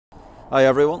Hi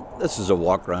everyone, this is a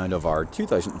walk around of our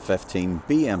 2015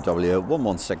 bMW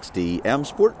 116D M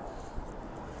Sport.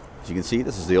 As you can see,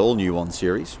 this is the all new 1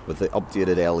 Series with the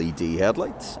updated LED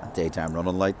headlights and daytime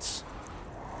running lights.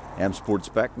 M Sport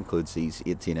spec includes these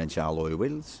 18-inch alloy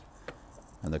wheels,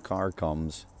 and the car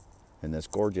comes in this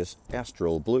gorgeous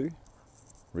Astral blue.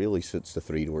 Really suits the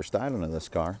 3-door styling of this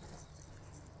car.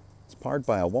 It's powered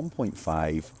by a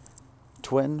 1.5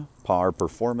 twin power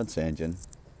performance engine,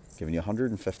 giving you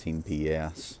 115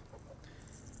 PS,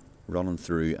 running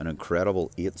through an incredible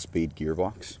 8-speed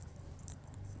gearbox.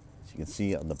 As you can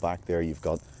see on the back there, you've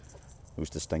got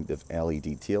those distinctive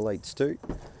LED taillights too.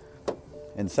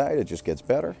 Inside it just gets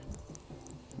better.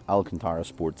 Alcantara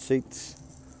sport seats,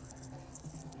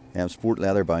 M Sport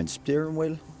leather bound steering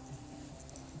wheel,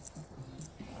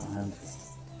 and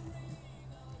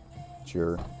it's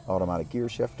your automatic gear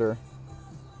shifter,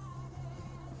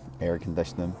 air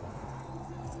conditioning,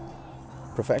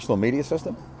 professional media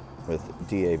system with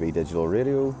DAB digital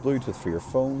radio, Bluetooth for your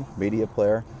phone, media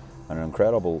player, and an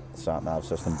incredible sat-nav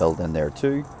system built in there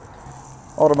too.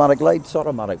 Automatic lights,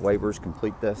 automatic wipers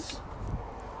complete this.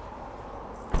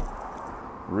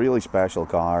 Really special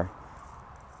car.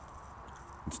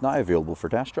 It's now available for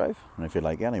test drive, and if you'd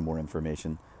like any more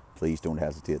information, please don't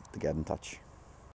hesitate to get in touch.